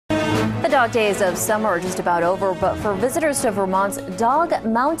The dog days of summer are just about over, but for visitors to Vermont's Dog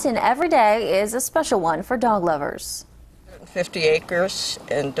Mountain, every day is a special one for dog lovers. 50 acres,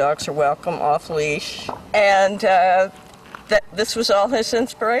 and dogs are welcome off leash. And this was all his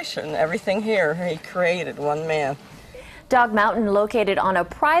inspiration. Everything here he created, one man. Dog Mountain, located on a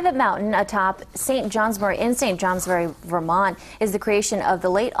private mountain atop St. Johnsbury in St. Johnsbury, Vermont, is the creation of the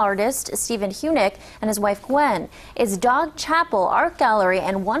late artist Stephen Hunick and his wife Gwen. Its dog chapel, art gallery,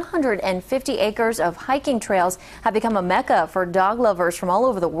 and 150 acres of hiking trails have become a mecca for dog lovers from all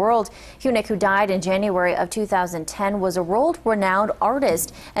over the world. Hunick, who died in January of 2010, was a world-renowned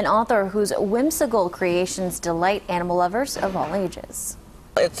artist and author whose whimsical creations delight animal lovers of all ages.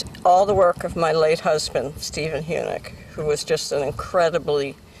 It's all the work of my late husband, Stephen Hunick, who was just an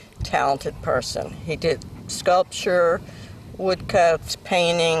incredibly talented person. He did sculpture, woodcuts,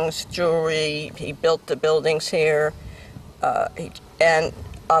 paintings, jewelry. He built the buildings here, and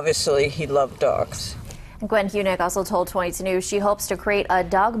obviously he loved dogs. Gwen Hunick also told 22 News she hopes to create a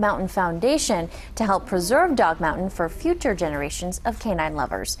Dog Mountain Foundation to help preserve Dog Mountain for future generations of canine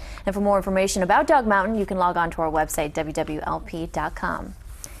lovers. And for more information about Dog Mountain, you can log on to our website, wwlp.com.